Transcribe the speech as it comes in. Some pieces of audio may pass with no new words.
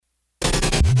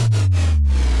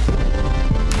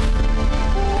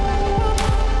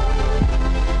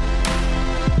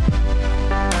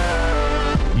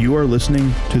You are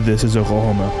listening to This is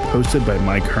Oklahoma, hosted by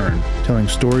Mike Hearn, telling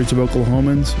stories of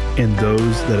Oklahomans and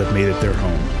those that have made it their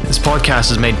home. This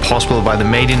podcast is made possible by the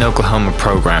Made in Oklahoma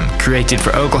program. Created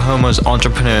for Oklahoma's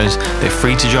entrepreneurs, the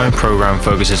free-to-join program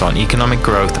focuses on economic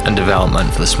growth and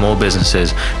development for the small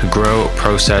businesses who grow,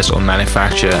 process, or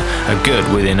manufacture a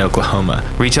good within Oklahoma.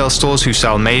 Retail stores who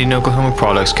sell Made in Oklahoma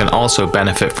products can also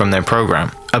benefit from their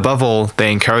program. Above all,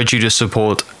 they encourage you to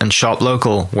support and shop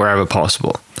local wherever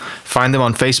possible. Find them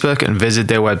on Facebook and visit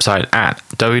their website at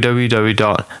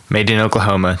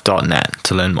www.madeinoklahoma.net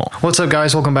to learn more. What's up,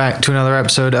 guys? Welcome back to another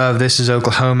episode of This is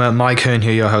Oklahoma. Mike Hearn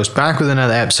here, your host, back with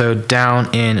another episode down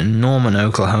in Norman,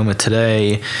 Oklahoma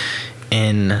today.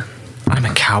 I'm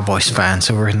a Cowboys fan,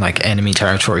 so we're in like enemy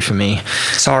territory for me.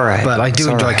 It's all right. But I do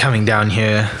enjoy coming down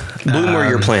here. Bloom where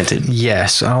you're planted.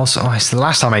 Yes. Also, the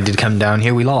last time I did come down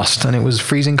here, we lost, and it was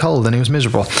freezing cold, and it was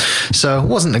miserable. So it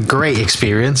wasn't a great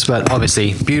experience, but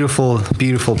obviously beautiful,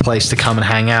 beautiful place to come and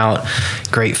hang out.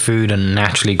 Great food and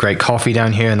naturally great coffee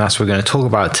down here, and that's what we're going to talk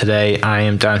about today. I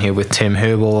am down here with Tim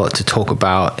Herbal to talk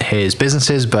about his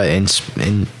businesses, but in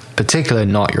particular,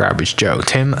 Not Your Average Joe.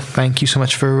 Tim, thank you so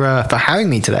much for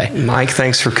having me today. Mike,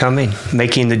 thanks for coming,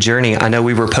 making the journey. I know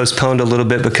we were postponed a little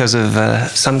bit because of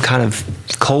some kind of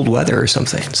cold weather or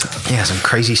something. So. Yeah, some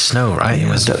crazy snow, right?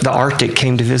 Yeah, the Arctic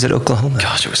came to visit Oklahoma.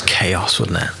 Gosh, it was chaos,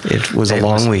 wasn't it? It was a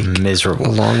long week. Miserable.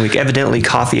 A long week. Evidently,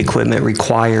 coffee equipment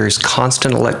requires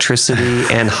constant electricity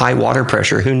and high water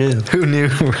pressure. Who knew? Who knew,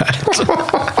 right?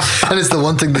 And it's the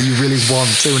one thing that you really want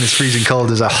too when it's freezing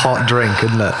cold is a hot drink,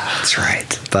 isn't it? That's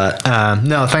right. But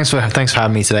no, thanks for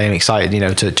having me today. I'm excited,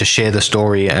 to share the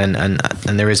story, and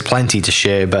there is plenty to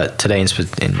share. But today, in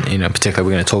particular,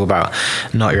 we're going to talk about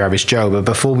Not Your Average Joe. But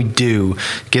before we do,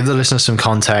 give the listeners some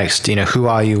context. Who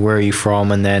are you? Where are you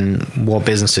from? And then what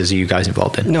businesses are you guys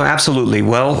involved in? No, absolutely.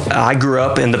 Well, I grew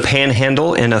up in the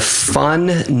Panhandle in a fun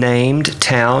named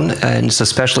town, and it's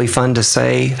especially fun to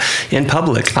say in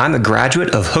public. I'm a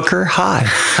graduate of Hooker High.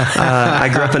 I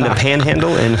grew up in the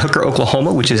Panhandle in Hooker,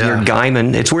 Oklahoma, which is near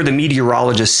Guymon. It's where the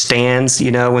meteorologist stands,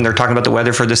 when they're talking about the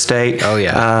weather for the state. Oh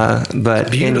yeah.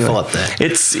 But beautiful up there.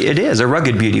 It is a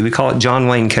rugged beauty. We call it John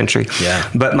Wayne country. Yeah.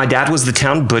 But my dad was the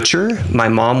town butcher. My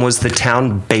mom was the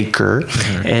town baker.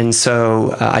 Mm-hmm. And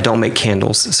so I don't make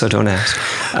candles, so don't ask.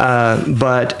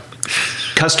 But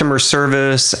customer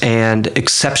service and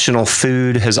exceptional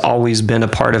food has always been a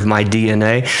part of my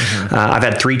DNA. Mm-hmm. I've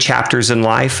had 3 chapters in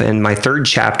life, and my 3rd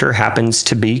chapter happens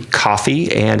to be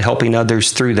coffee and helping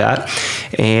others through that.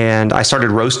 And I started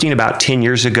roasting about 10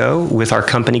 years ago with our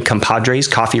company, Compadres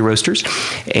Coffee Roasters.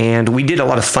 And we did a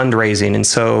lot of fundraising, and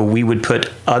so we would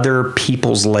put other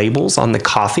people's labels on the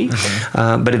coffee.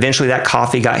 Mm-hmm. But eventually that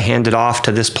coffee got handed off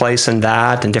to this place and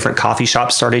that, and different coffee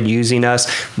shops started using us.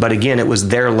 But again, it was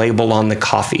their label on the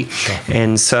coffee. Sure.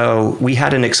 And so we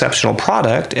had an exceptional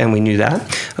product, and we knew that.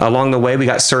 Along the way, we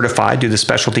got certified through the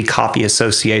Specialty Coffee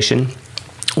Association.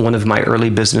 One of my early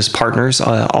business partners,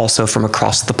 also from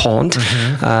across the pond,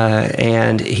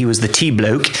 and he was the tea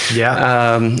bloke.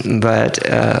 Yeah. But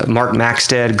Mark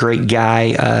Maxted, great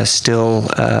guy, still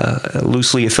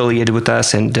loosely affiliated with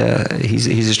us, and he's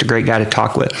just a great guy to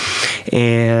talk with.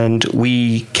 And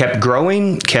we kept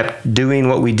growing, kept doing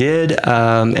what we did,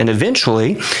 and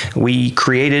eventually we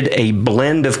created a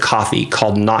blend of coffee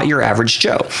called Not Your Average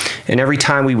Joe. And every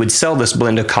time we would sell this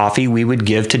blend of coffee, we would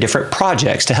give to different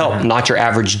projects to help Not Your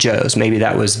Average Joes. Maybe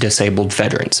that was disabled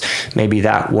veterans. Maybe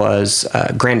that was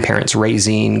grandparents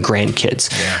raising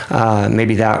grandkids. Yeah.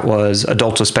 Maybe that was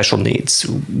adults with special needs.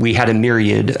 We had a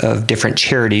myriad of different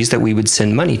charities that we would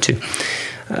send money to.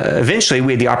 Eventually,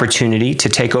 we had the opportunity to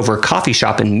take over a coffee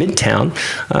shop in Midtown,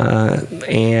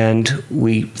 and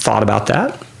we thought about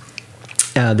that.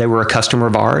 They were a customer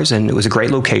of ours, and it was a great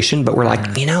location, but we're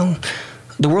like,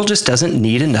 the world just doesn't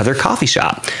need another coffee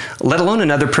shop, let alone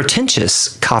another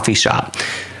pretentious coffee shop.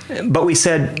 But we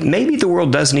said, maybe the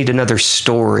world does need another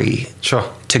story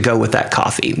to go with that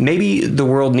coffee. Maybe the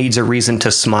world needs a reason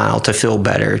to smile, to feel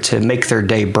better, to make their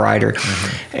day brighter.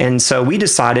 Mm-hmm. And so we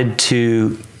decided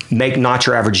to make Not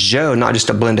Your Average Joe not just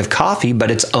a blend of coffee, but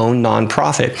its own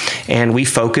nonprofit. And we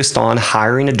focused on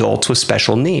hiring adults with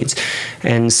special needs.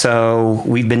 And so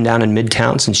we've been down in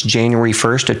Midtown since January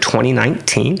 1st of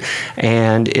 2019,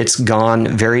 and it's gone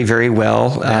very, very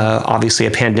well. Obviously,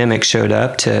 a pandemic showed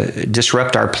up to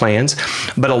disrupt our plans,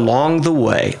 but along the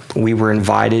way, we were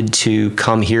invited to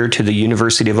come here to the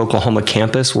University of Oklahoma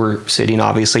campus. We're sitting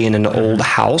obviously in an old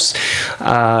house,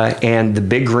 and the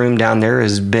big room down there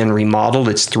has been remodeled.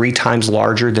 It's 3 3 times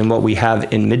larger than what we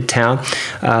have in Midtown.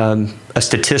 A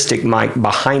statistic, Mike,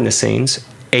 behind the scenes,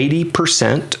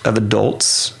 80% of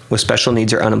adults with special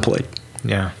needs are unemployed.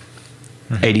 Yeah.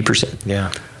 80%.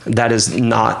 Yeah. That is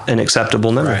not an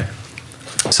acceptable number. Right.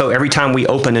 So every time we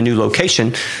open a new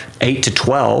location, 8 to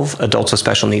 12 adults with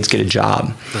special needs get a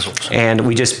job. That's awesome. And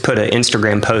we just put an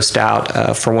Instagram post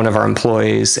out for one of our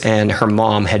employees, and her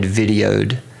mom had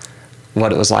videoed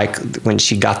what it was like when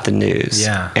she got the news.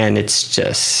 Yeah. And it's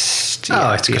just...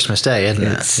 It's Christmas Day, isn't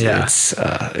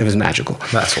it? It was magical.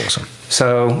 That's awesome.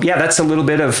 So, that's a little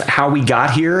bit of how we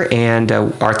got here. And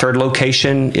our third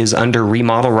location is under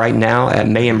remodel right now at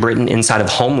May and Britton inside of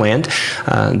Homeland.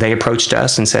 They approached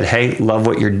us and said, hey, love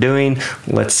what you're doing.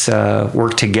 Let's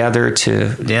work together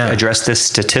to address this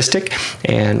statistic.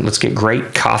 And let's get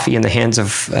great coffee in the hands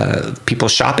of people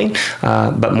shopping.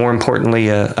 But more importantly,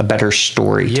 a better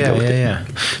story to go with it. Yeah.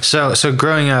 So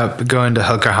growing up, going to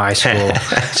Hooker High School,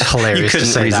 it's hilarious to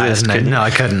say that, isn't it? No, I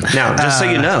couldn't. Now, just so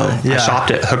you know, I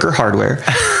shopped at Hooker Hardware.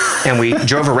 And we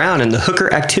drove around in the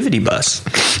Hooker activity bus.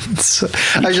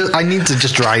 I need to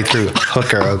just drive through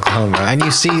Hooker, Oklahoma, and you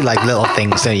see like little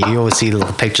things. You always see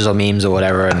little pictures or memes or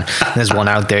whatever, and there's one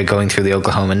out there going through the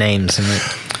Oklahoma names, and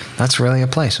that's really a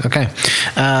place. Okay,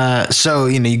 so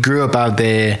you grew up out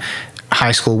there.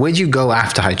 High school. Where'd you go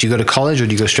after high? Did you go to college or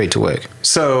did you go straight to work?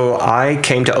 So I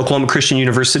came to Oklahoma Christian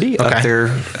University up there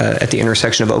at the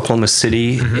intersection of Oklahoma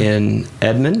City in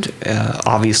Edmond.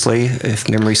 Obviously, if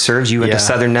memory serves, you went to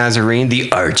Southern Nazarene,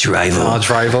 the arch rival. Arch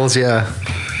rivals, yeah.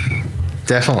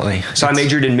 Definitely. So I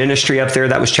majored in ministry up there.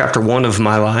 That was chapter 1 of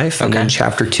my life. And then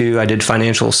chapter 2, I did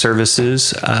financial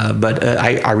services. But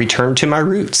I returned to my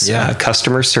roots.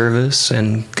 Customer service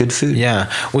and good food.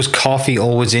 Yeah. Was coffee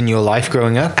always in your life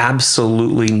growing up?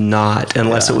 Absolutely not.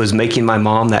 Unless it was making my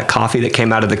mom that coffee that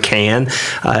came out of the can.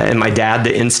 And my dad,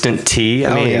 the instant tea.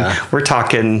 I mean, we're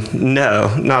talking,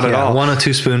 no, not at all. 1 or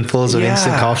 2 spoonfuls of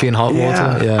instant coffee and hot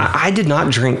water. Yeah. I did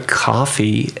not drink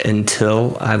coffee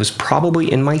until I was probably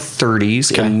in my 30s.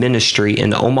 In ministry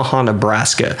in Omaha,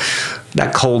 Nebraska.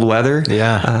 That cold weather,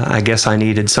 I guess I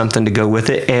needed something to go with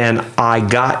it. And I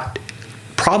got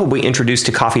probably introduced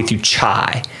to coffee through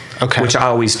chai, which I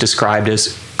always described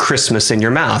as Christmas in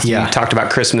your mouth. You talked about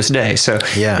Christmas Day. So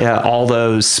all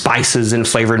those spices and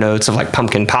flavor notes of like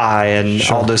pumpkin pie and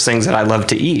all those things that I love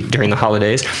to eat during the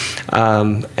holidays.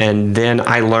 And then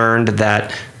I learned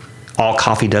that all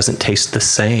coffee doesn't taste the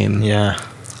same.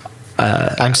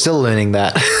 I'm still learning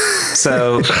that.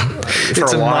 So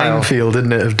it's a minefield,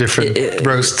 isn't it, of different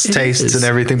roasts, tastes, and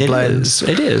everything blend.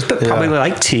 It is, but probably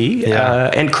like tea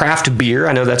and craft beer.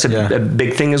 I know that's a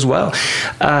big thing as well.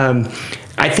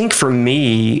 I think for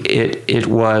me, it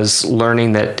was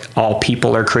learning that all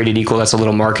people are created equal. That's a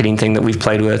little marketing thing that we've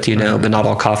played with, but not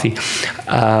all coffee.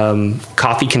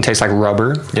 Coffee can taste like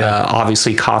rubber.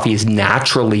 Obviously, coffee is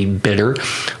naturally bitter,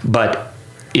 but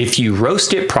if you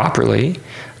roast it properly,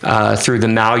 through the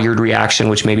Maillard reaction,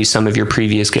 which maybe some of your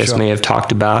previous guests may have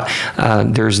talked about,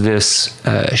 there's this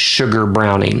sugar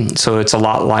browning. So it's a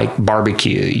lot like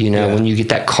barbecue, when you get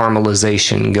that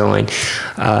caramelization going.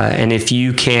 And if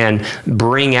you can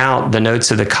bring out the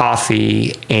notes of the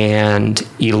coffee and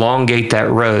elongate that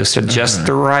roast at just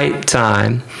the right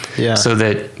time, so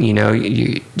that,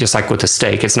 you just like with a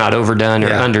steak, it's not overdone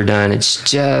or underdone, it's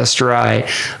just right.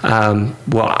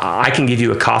 Well, I can give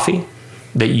you a coffee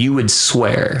that you would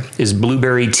swear is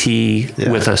blueberry tea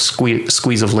with a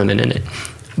squeeze of lemon in it,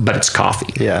 but it's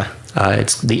coffee.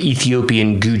 It's the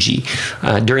Ethiopian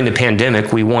Guji. During the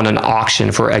pandemic, we won an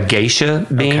auction for a geisha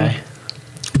bean,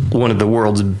 one of the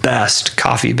world's best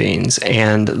coffee beans,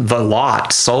 and the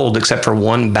lot sold except for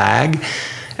one bag.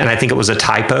 And I think it was a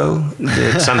typo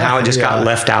that somehow it just got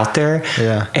left out there.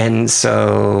 And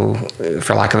so,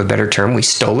 for lack of a better term, we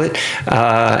stole it.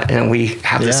 And we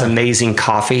have this amazing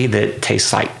coffee that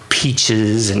tastes like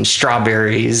peaches and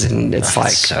strawberries, and it's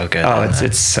so good.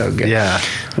 It's so good.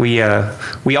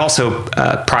 We also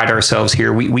pride ourselves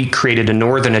here. We created a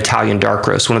Northern Italian dark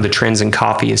roast. One of the trends in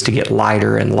coffee is to get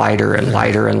lighter and lighter and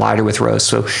lighter and lighter with roast.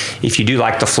 So if you do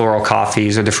like the floral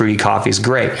coffees or the fruity coffees,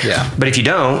 great. But if you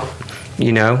don't,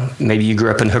 maybe you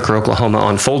grew up in Hooker, Oklahoma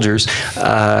on Folgers,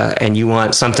 and you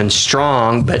want something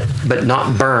strong, but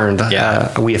not burned.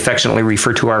 We affectionately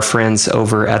refer to our friends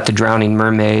over at the Drowning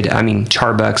Mermaid.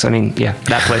 Charbucks.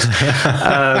 That place.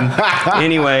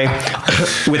 Anyway,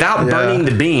 without burning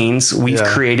the beans, we've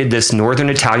created this Northern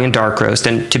Italian dark roast.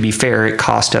 And to be fair, it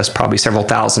cost us probably several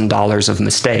 $1,000s of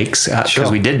mistakes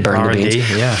because we did burn the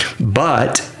beans.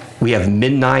 But we have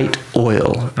Midnight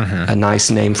Oil, a nice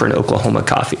name for an Oklahoma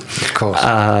coffee. Of course.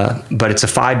 But it's a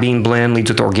 5-bean blend, leads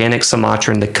with organic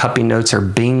Sumatra, and the cupping notes are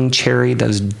Bing cherry,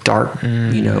 those dark,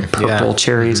 purple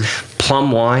cherries,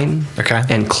 plum wine,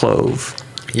 and clove.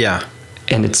 Yeah.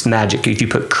 And it's magic. If you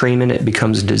put cream in it, it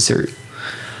becomes dessert.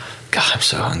 God, I'm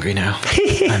so hungry now.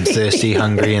 I'm thirsty,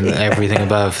 hungry, and everything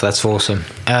above. That's awesome.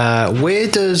 Where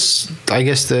does, I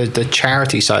guess, the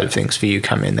charity side of things for you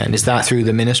come in then? Is that through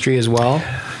the ministry as well?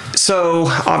 So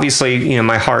obviously,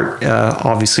 my heart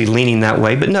obviously leaning that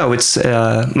way, but no, it's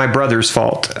my brother's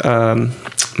fault.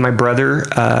 My brother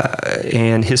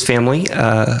and his family.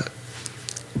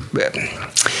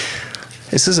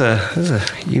 This is a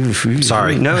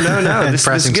sorry. No. This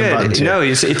is good. No,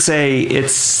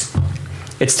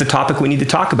 it's the topic we need to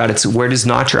talk about. It's where does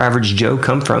not your average Joe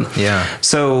come from? Yeah.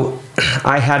 So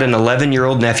I had an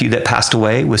 11-year-old nephew that passed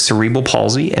away with cerebral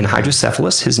palsy and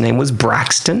hydrocephalus. His name was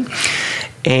Braxton.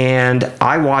 And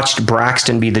I watched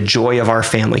Braxton be the joy of our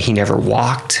family. He never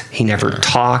walked. He never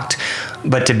talked.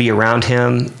 But to be around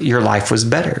him, your life was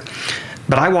better.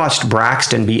 But I watched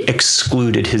Braxton be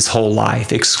excluded his whole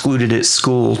life, excluded at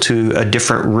school to a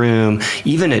different room.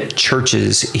 Even at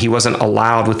churches, he wasn't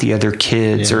allowed with the other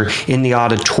kids or in the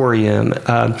auditorium.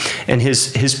 And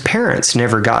his parents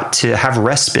never got to have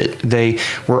respite. They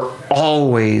were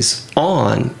always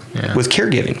on with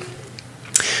caregiving.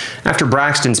 After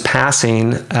Braxton's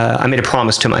passing, I made a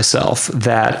promise to myself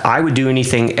that I would do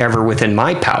anything ever within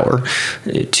my power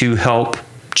to help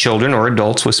children or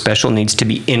adults with special needs to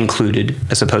be included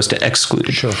as opposed to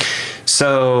excluded. Sure.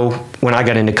 So when I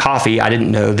got into coffee, I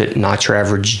didn't know that Not Your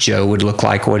Average Joe would look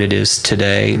like what it is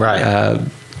today. Right.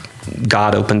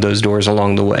 God opened those doors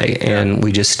along the way, and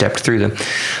we just stepped through them.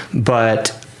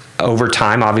 But over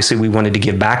time, obviously, we wanted to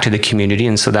give back to the community,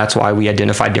 and so that's why we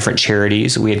identified different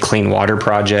charities. We had clean water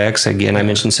projects. Again, I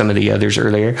mentioned some of the others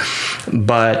earlier.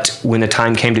 But when the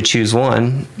time came to choose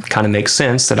one, it kind of makes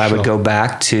sense that I would go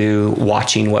back to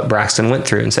watching what Braxton went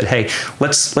through and said, hey,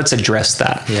 let's address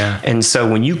that. Yeah. And so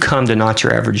when you come to Not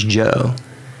Your Average Joe,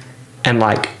 and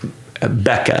like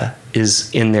Becca is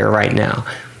in there right now,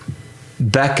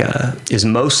 Becca is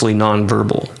mostly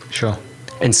nonverbal. Sure.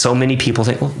 And so many people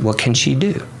think, well, what can she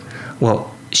do?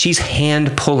 Well, she's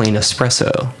hand pulling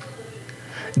espresso.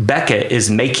 Becca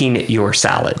is making your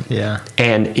salad. Yeah.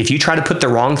 And if you try to put the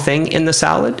wrong thing in the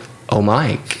salad, oh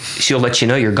my, she'll let you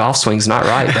know your golf swing's not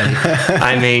right, buddy.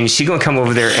 I mean, she's going to come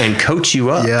over there and coach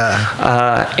you up.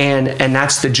 Yeah. And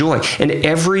that's the joy. And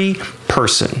every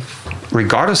person,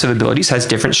 regardless of abilities, has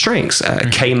different strengths.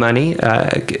 K-Money,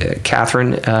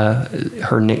 Catherine,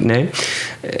 her nickname,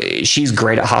 she's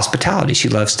great at hospitality. She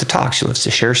loves to talk. She loves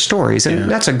to share stories. And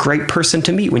that's a great person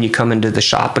to meet when you come into the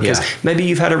shop, because maybe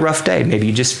you've had a rough day. Maybe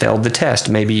you just failed the test.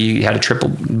 Maybe you had a triple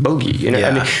bogey.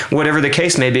 I mean, whatever the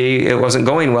case may be, it wasn't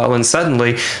going well. And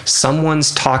suddenly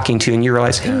someone's talking to you and you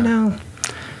realize, hey,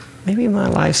 maybe my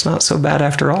life's not so bad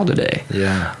after all today.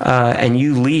 Yeah. And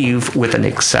you leave with an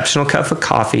exceptional cup of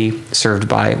coffee served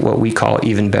by what we call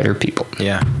even better people.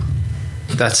 Yeah.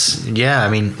 I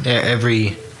mean,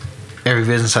 every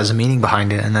business has a meaning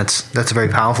behind it, and that's a very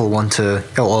powerful one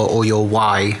or your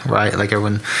why, right? Like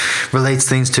everyone relates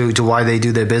things to why they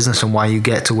do their business and why you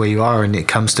get to where you are, and it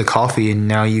comes to coffee, and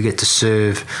now you get to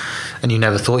serve, and you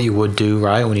never thought you would do,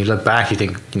 right? When you look back, you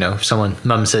think, if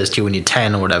mum says to you when you're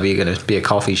 10 or whatever, you're going to be a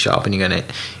coffee shop and you're going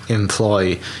to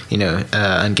employ,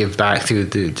 and give back through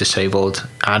the disabled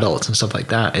adults and stuff like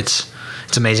that. It's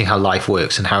amazing how life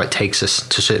works and how it takes us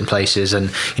to certain places.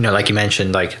 And, like you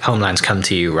mentioned, like Homelands come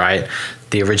to you, right?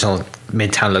 The original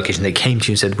Midtown location, they came to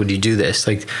you and said, would you do this?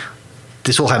 Like,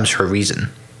 this all happens for a reason.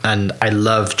 And I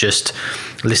love just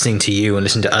listening to you and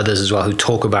listening to others as well who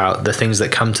talk about the things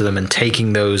that come to them and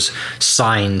taking those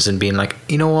signs and being like,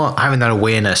 you know what, having that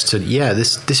awareness to,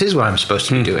 this is what I'm supposed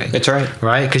to be doing. That's right.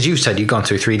 Right? Because you said you've gone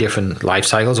through 3 different life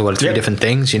cycles or three different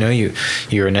things.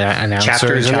 You're an announcer,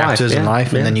 chapters in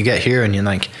life, and then you get here and you're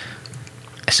like,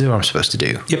 this is what I'm supposed to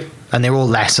do. Yep. And they're all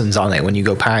lessons on it when you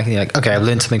go back and you're like, okay, I've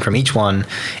learned something from each one.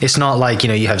 It's not like,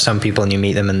 you have some people and you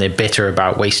meet them and they're bitter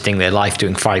about wasting their life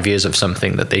doing 5 years of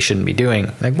something that they shouldn't be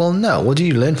doing. Like, well, no, what do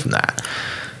you learn from that?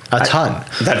 A ton.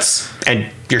 And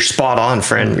you're spot on,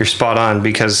 friend. You're spot on,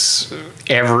 because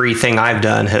everything I've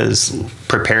done has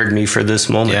prepared me for this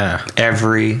moment. Yeah.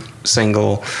 Every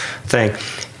single thing.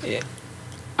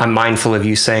 I'm mindful of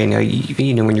you saying,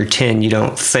 you know, when you're 10, you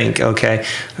don't think, okay.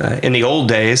 In the old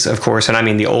days, of course, and I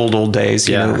mean the old days,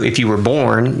 you know, if you were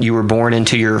born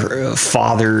into your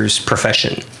father's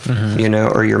profession, you know,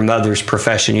 or your mother's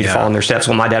profession. You'd follow in their steps.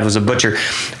 Well, my dad was a butcher.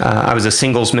 I was a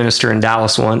singles minister in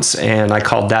Dallas once, and I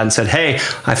called Dad and said, hey,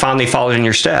 I finally followed in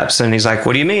your steps. And he's like,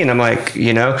 what do you mean? I'm like,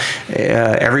 you know,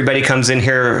 everybody comes in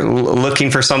here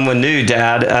looking for someone new,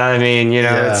 Dad. I mean, you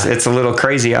know, it's a little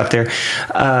crazy out there.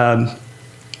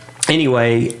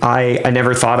 Anyway, I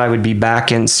never thought I would be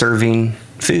back in serving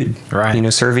food, right? You know,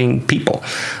 serving people.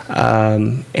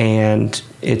 And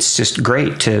it's just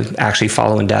great to actually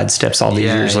follow in Dad's steps all these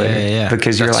years later,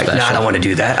 because you're like, no, I don't want to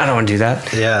do that. I don't want to do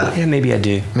that. Yeah, maybe I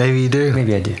do. Maybe you do.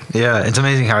 Maybe I do. Yeah, it's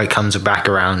amazing how it comes back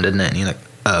around, isn't it? And you're like,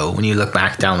 oh, when you look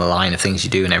back down the line of things you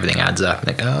do and everything adds up,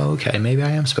 like, oh, okay, maybe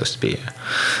I am supposed to be here.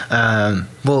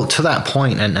 Well, to that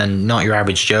point, and not your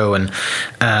average Joe, and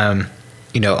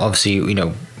you know, obviously, you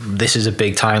know, this is a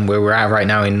big time where we're at right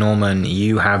now in Norman.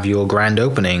 You have your grand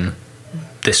opening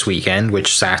this weekend,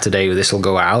 which Saturday this will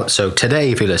go out. So today,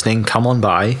 if you're listening, come on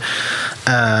by.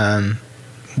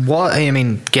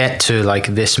 Get to like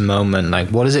this moment, like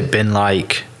what has it been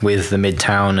like with the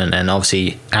Midtown and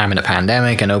obviously having a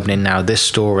pandemic and opening now this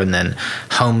store and then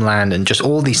Homeland and just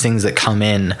all these things that come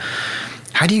in.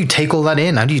 How do you take all that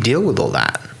in? How do you deal with all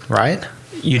that, right?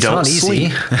 It's don't not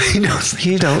sleep. Easy.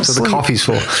 You don't so sleep. The coffee's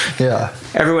full. Yeah.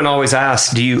 Everyone always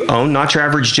asks, do you own Not Your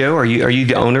Average Joe? Are you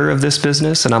the owner of this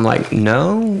business? And I'm like,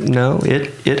 no,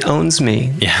 it owns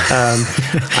me. Yeah.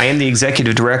 I am the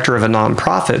executive director of a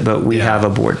nonprofit, but we have a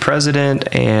board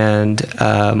president, and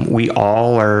we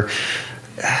all are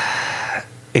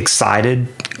excited,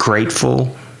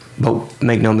 grateful, but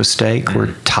make no mistake,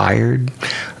 we're tired.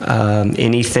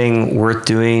 Anything worth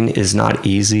doing is not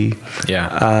easy.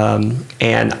 Yeah.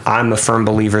 And I'm a firm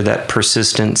believer that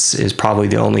persistence is probably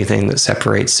the only thing that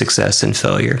separates success and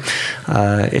failure.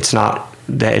 It's not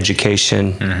the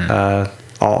education,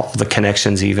 all the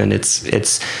connections even.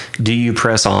 It's do you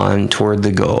press on toward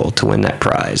the goal to win that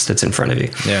prize that's in front of you?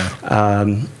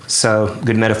 Yeah. So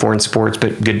good metaphor in sports,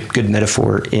 but good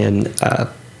metaphor in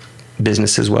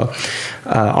business as well.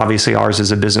 Obviously ours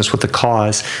is a business with a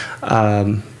cause,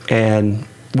 and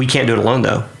we can't do it alone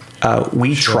though.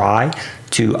 We try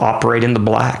to operate in the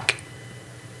black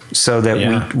so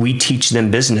that we teach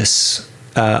them business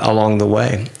along the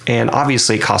way. And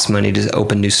obviously it costs money to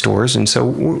open new stores, and so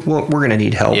we're going to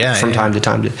need help from time to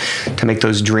time to make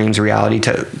those dreams reality,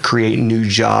 to create new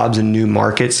jobs and new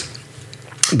markets.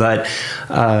 But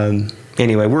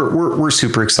anyway, we're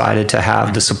super excited to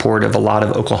have the support of a lot of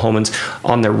Oklahomans.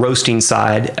 On the roasting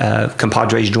side,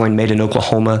 Compadres joined Made in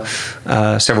Oklahoma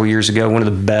several years ago. One of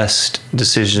the best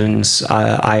decisions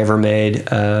I ever made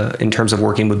in terms of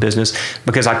working with business,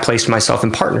 because I placed myself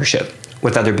in partnership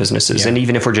with other businesses. And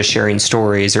even if we're just sharing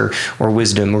stories or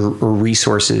wisdom or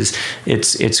resources,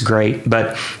 it's great.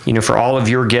 But, you know, for all of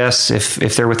your guests,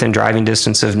 if they're within driving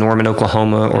distance of Norman,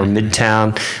 Oklahoma, or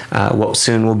Midtown, what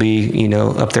soon will be, you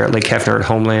know, up there at Lake Hefner at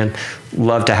Homeland,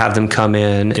 love to have them come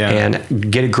in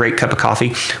and get a great cup of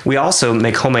coffee. We also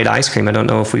make homemade ice cream. I don't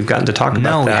know if we've gotten to talk about that.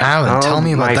 No, we haven't. Tell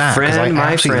me about that, because I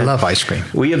actually love ice cream.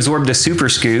 We absorbed a Super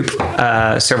Scoop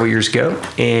several years ago,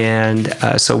 and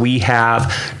so we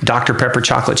have Dr. Pepper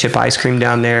chocolate chip ice cream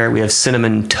down there. We have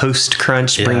Cinnamon Toast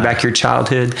Crunch, bring back your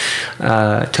childhood,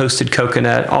 toasted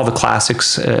coconut, all the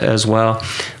classics as well.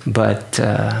 But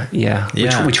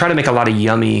we try to make a lot of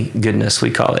yummy goodness,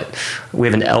 we call it. We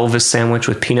have an Elvis sandwich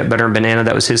with peanut butter and banana.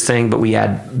 That was his thing, but we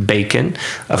add bacon,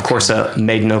 of course, a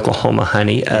Made in Oklahoma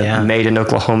honey, a Made in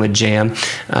Oklahoma jam.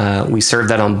 We serve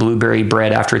that on blueberry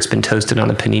bread after it's been toasted on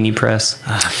a panini press.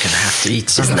 I'm gonna have to eat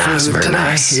some food tonight.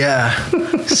 Nice. Yeah,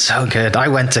 so good. I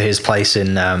went to his place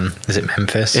in is it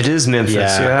Memphis? It is Memphis.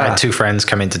 Yeah. I had two friends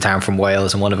come into town from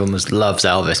Wales, and one of them loves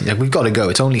Elvis. He's like, we've got to go.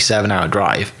 It's only 7-hour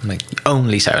drive. I'm like,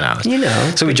 only 7 hours. You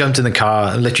know. So we jumped in the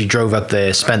car, literally drove up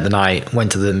there, spent the night,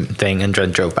 went to the thing, and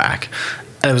drove back.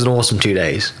 And it was an awesome 2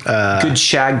 days. Good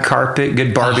shag carpet,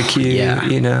 good barbecue,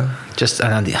 you know. Just,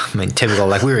 I mean, typical.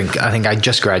 Like I think I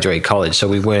just graduated college,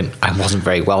 so I wasn't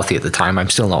very wealthy at the time. I'm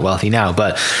still not wealthy now,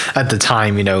 but at the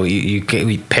time, you know,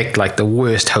 we picked like the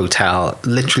worst hotel,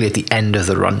 literally at the end of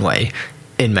the runway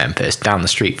in Memphis, down the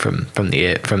street from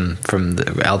the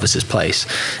Elvis's place,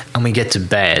 and we get to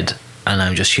bed. And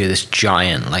I just hear this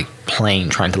giant like plane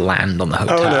trying to land on the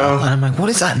hotel. Oh, no. And I'm like, what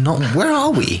is that? Where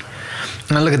are we?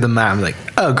 And I look at the map, I'm like,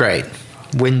 oh great.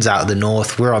 Wind's out of the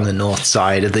north. We're on the north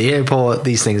side of the airport.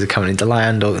 These things are coming into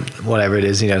land, or whatever it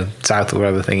is, you know, south or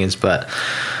whatever the thing is. But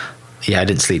yeah, I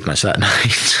didn't sleep much that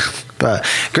night. But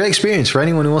great experience for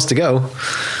anyone who wants to go.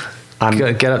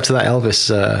 get up to that Elvis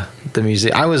the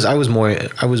music. I was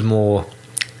more.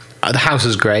 The house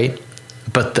is great,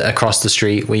 but across the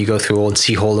street where you go through and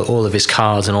see all of his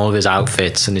cars and all of his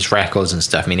outfits and his records and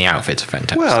stuff. I mean, the outfits are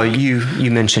fantastic. Well,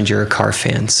 you mentioned you're a car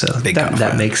fan, so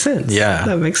that makes sense. Yeah,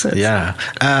 that makes sense. Yeah.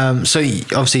 So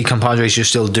obviously, Compadres, you're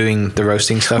still doing the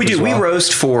roasting stuff. We do. As well? We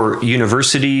roast for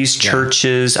universities,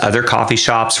 churches, other coffee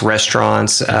shops,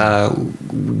 restaurants.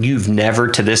 You've never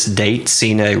to this date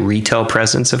seen a retail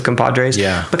presence of Compadres,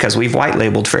 because we've white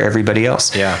labeled for everybody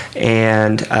else. Yeah.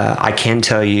 And I can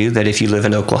tell you that if you live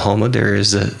in Oklahoma, there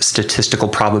is a statistical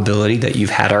probability that you've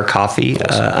had our coffee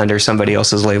under somebody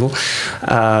else's label.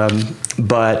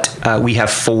 But we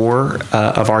have 4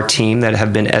 of our team that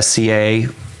have been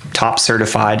SCA top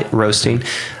certified roasting.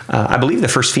 I believe the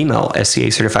first female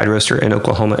SCA certified roaster in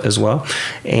Oklahoma as well.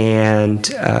 And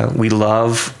we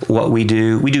love what we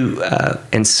do. We do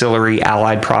ancillary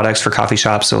allied products for coffee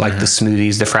shops, so like the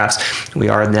smoothies, the fraps. We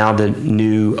are now the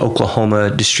new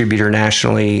Oklahoma distributor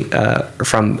nationally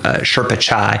from Sherpa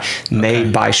Chai,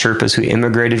 made by Sherpas who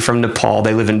immigrated from Nepal.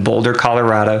 They live in Boulder,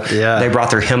 Colorado. Yeah. They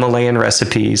brought their Himalayan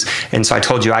recipes. And so I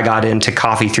told you I got into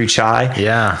coffee through chai.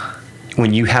 Yeah.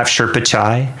 When you have Sherpa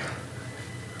Chai,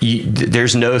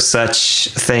 there's no such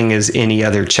thing as any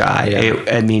other chai.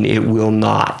 It will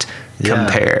not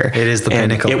compare. It is the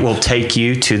pinnacle. It will take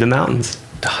you to the mountains.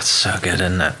 Oh, it's so good,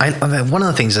 isn't it? I mean, one of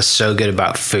the things that's so good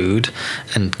about food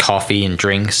and coffee and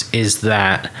drinks is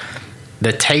that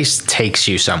the taste takes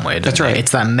you somewhere. That's right.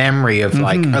 It's that memory of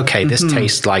like, okay, this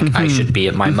tastes like I should be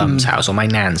at my mum's house or my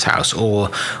nan's house or,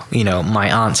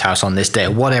 my aunt's house on this day,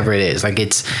 whatever it is. Like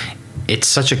it's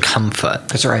such a comfort.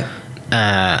 That's right.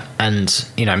 And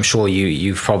I'm sure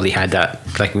you've probably had that,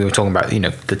 like we were talking about,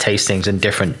 the tastings and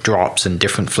different drops and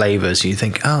different flavors. You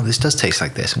think, oh, this does taste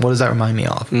like this. What does that remind me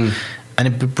of? And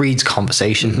it breeds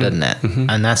conversation, doesn't it?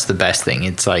 And that's the best thing.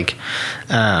 It's like,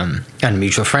 and a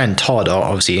mutual friend, Todd,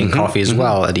 obviously in coffee as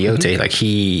well at Iote, like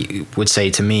he would say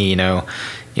to me,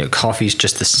 coffee is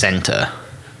just the center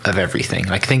of everything.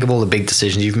 Like think of all the big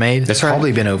decisions you've made. That's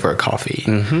probably been over a coffee.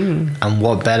 And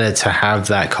what better to have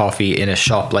that coffee in a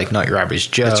shop like Not Your Average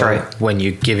Joe. That's right. When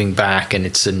you're giving back, and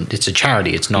it's a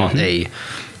charity. It's not a,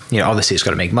 obviously it's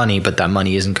got to make money, but that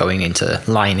money isn't going into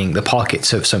lining the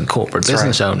pockets of some corporate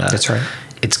business owner. That's right.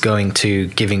 It's going to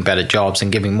giving better jobs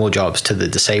and giving more jobs to the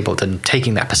disabled and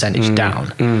taking that percentage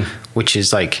down, which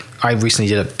is like, I recently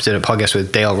did a podcast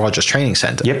with Dale Rogers Training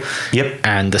Center. Yep.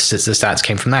 And the stats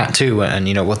came from that too.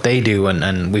 And what they do.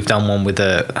 And we've done one with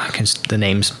the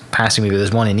names passing me, but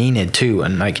there's one in Enid too.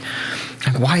 And like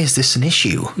why is this an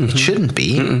issue? It shouldn't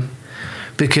be.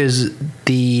 Because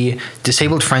the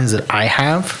disabled friends that I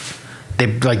have,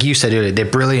 they, like you said earlier, they're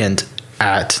brilliant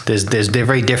at, they're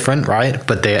very different, right?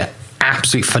 But they're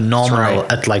absolutely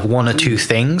phenomenal at like one or two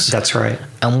things. That's right.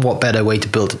 And what better way to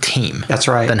build a team? That's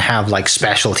right. Than have like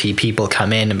specialty people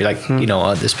come in and be like,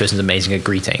 this person's amazing at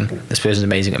greeting. This person's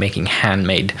amazing at making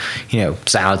handmade,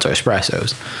 salads or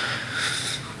espressos.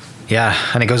 Yeah,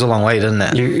 and it goes a long way, doesn't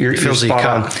it? You're spot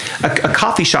on. A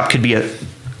coffee shop could be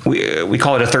we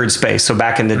call it a third space. So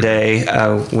back in the day,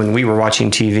 when we were watching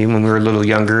TV, when we were a little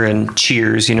younger, and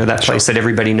Cheers, that place that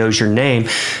everybody knows your name.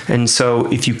 And so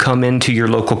if you come into your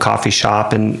local coffee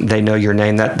shop and they know your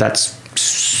name, that's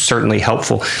certainly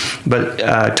helpful. But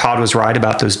Todd was right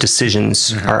about those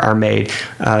decisions are made.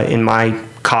 In my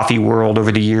coffee world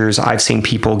over the years, I've seen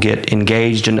people get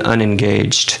engaged and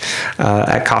unengaged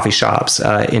at coffee shops.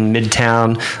 In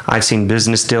Midtown, I've seen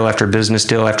business deal after business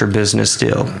deal after business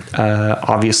deal.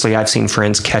 Obviously, I've seen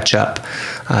friends catch up.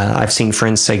 I've seen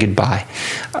friends say goodbye.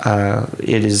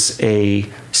 It is a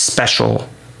special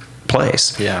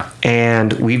place. Yeah.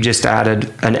 And we've just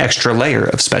added an extra layer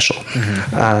of special.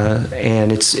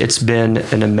 And it's been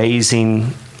an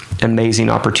amazing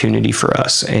opportunity for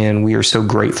us, and we are so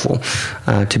grateful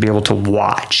to be able to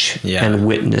watch and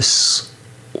witness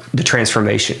the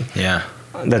transformation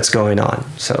that's going on.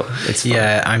 So it's fun.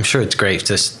 Yeah, I'm sure it's great.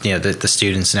 Just the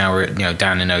students now are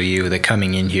down in OU. They're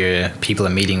coming in here. People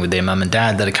are meeting with their mum and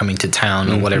dad that are coming to town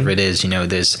or whatever it is.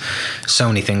 There's so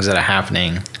many things that are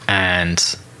happening,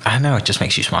 and I don't know. It just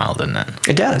makes you smile, doesn't it?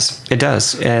 It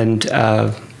does, and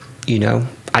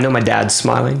I know my dad's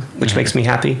smiling, which makes me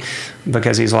happy,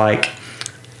 because he's like,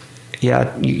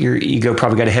 yeah, your ego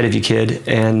probably got ahead of you, kid.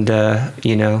 And,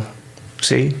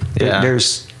 see,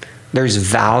 there's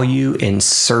value in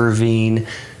serving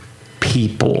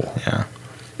people. Yeah.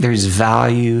 There's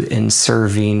value in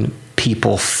serving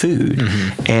people food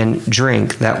and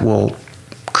drink that will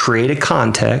create a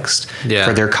context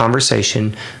for their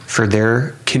conversation, for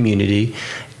their community.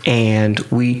 And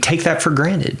we take that for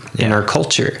granted in our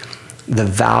culture. the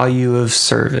value of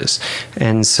service.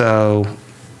 And so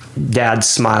Dad's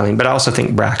smiling, but I also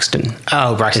think Braxton.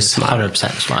 Oh, Braxton's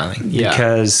 100% smiling. Yeah.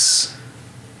 Because,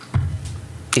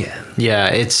 yeah,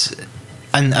 it's,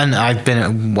 and I've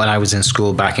been, when I was in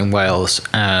school back in Wales,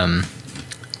 a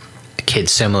kid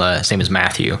similar, same as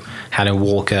Matthew, had a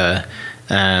walker,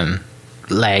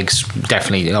 legs,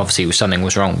 definitely, obviously something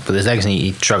was wrong with his legs and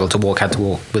he struggled to walk, had to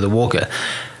walk with a walker.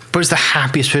 But he's the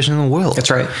happiest person in the world.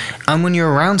 That's right. And when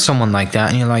you're around someone like that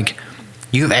and you're like,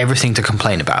 you have everything to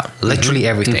complain about. Literally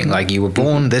everything. Like, you were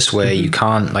born this way, you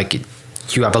can't, like,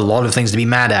 you have a lot of things to be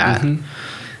mad at. And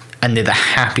they're the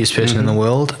happiest person in the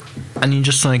world. And you're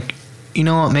just like, you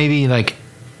know what, maybe like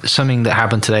something that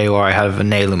happened today where I have a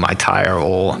nail in my tire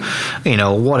or, you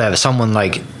know, whatever. Someone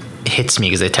like hits me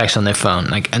because they text on their phone.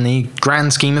 Like, in the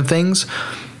grand scheme of things,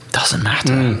 doesn't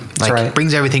matter. Like, it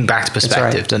brings everything back to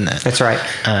perspective, doesn't it? That's right.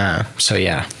 So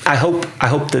yeah, I hope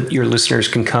that your listeners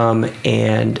can come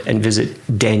and visit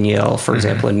Danielle, for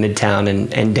example, in Midtown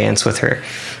and dance with her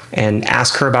and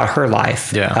ask her about her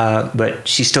life. But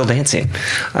she's still dancing.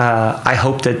 I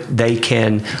hope that they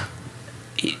can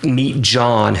meet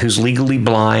John, who's legally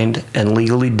blind and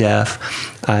legally deaf.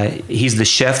 He's the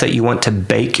chef that you want to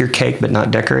bake your cake but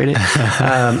not decorate it.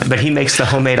 But he makes the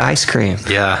homemade ice cream.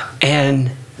 Yeah.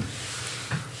 And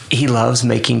he loves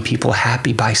making people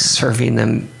happy by serving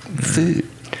them food.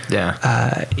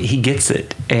 Yeah. He gets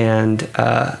it. And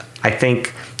I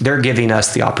think they're giving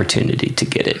us the opportunity to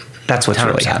get it. That's what's 100%.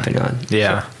 Really happening.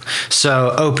 Yeah.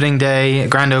 So opening day,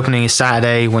 grand opening is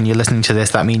Saturday. When you're listening to this,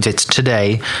 that means it's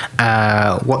today.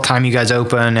 What time you guys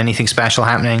open? Anything special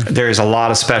happening? There's a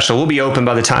lot of special. We'll be open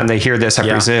by the time they hear this, I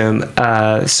presume.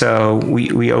 So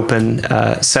we open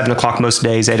 7 o'clock most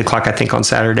days, 8 o'clock I think on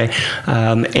Saturday.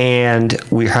 And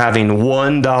we're having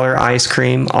 $1 ice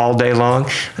cream all day long,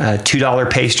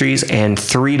 $2 pastries, and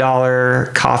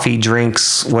 $3 coffee,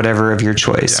 drinks, whatever of your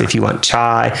choice. If you want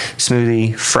chai,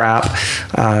 smoothie, frap,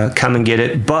 come and get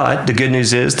it. But the good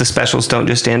news is the specials don't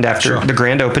just end after the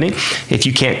grand opening. If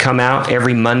you can't come out,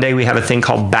 every Monday we have a thing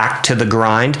called Back to the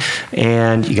Grind,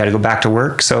 and you got to go back to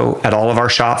work. So at all of our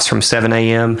shops from 7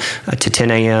 a.m. To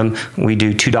 10 a.m., we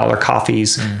do $2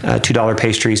 coffees, $2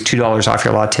 pastries, $2 off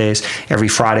your lattes. Every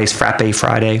Friday's Frappe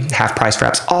Friday, half price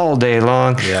fraps all day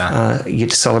long. You get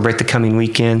to celebrate the coming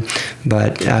weekend,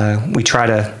 but we try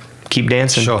to keep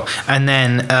dancing. Sure. And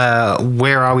then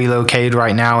where are we located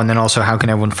right now? And then also, how can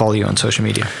everyone follow you on social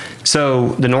media? So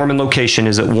the Norman location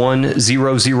is at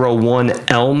 1001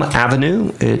 Elm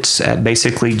Avenue. It's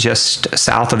basically just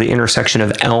south of the intersection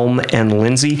of Elm and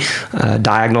Lindsay,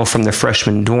 diagonal from the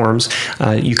freshman dorms.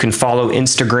 You can follow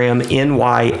Instagram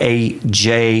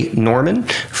NYAJ Norman.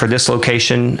 For this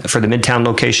location, for the Midtown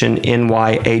location,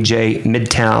 NYAJ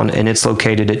Midtown, and it's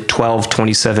located at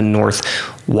 1227 North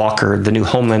Walker. The new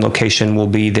Homeland location will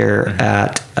be there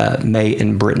at May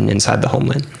and Britton inside the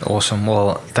Homeland. Awesome.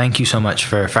 Well, thank you so much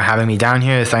for having me down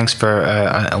here. Thanks for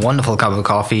a wonderful cup of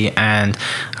coffee, and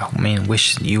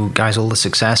wish you guys all the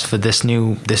success for this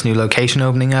new location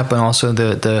opening up, and also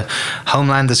the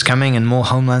Homeland that's coming and more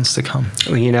Homelands to come.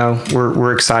 Well, you know,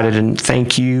 we're excited, and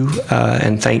thank you,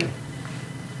 and thank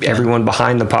everyone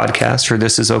behind the podcast for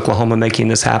This Is Oklahoma making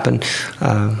this happen.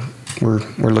 We're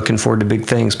looking forward to big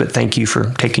things, but thank you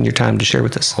for taking your time to share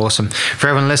with us. Awesome. For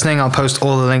everyone listening, I'll post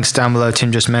all the links down below.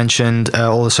 Tim just mentioned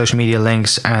all the social media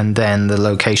links, and then the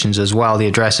locations as well, the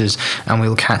addresses, and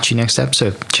we'll catch you next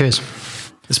episode. Cheers.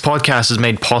 This podcast is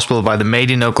made possible by the Made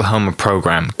in Oklahoma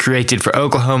program. Created for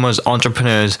Oklahoma's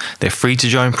entrepreneurs, their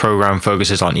free-to-join program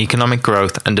focuses on economic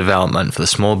growth and development for the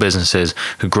small businesses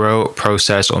who grow,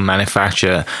 process, or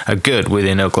manufacture a good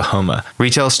within Oklahoma.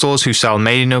 Retail stores who sell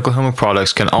Made in Oklahoma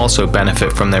products can also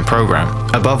benefit from their program.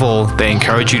 Above all, they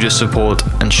encourage you to support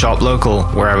and shop local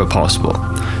wherever possible.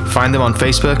 Find them on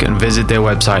Facebook and visit their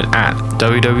website at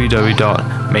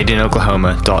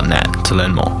www.madeinoklahoma.net to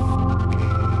learn more.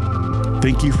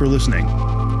 Thank you for listening.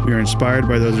 We are inspired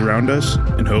by those around us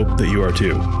and hope that you are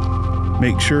too.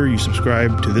 Make sure you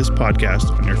subscribe to this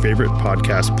podcast on your favorite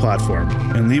podcast platform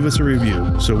and leave us a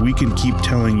review so we can keep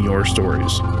telling your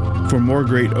stories. For more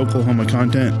great Oklahoma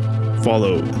content,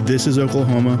 follow This Is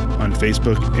Oklahoma on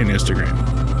Facebook and Instagram.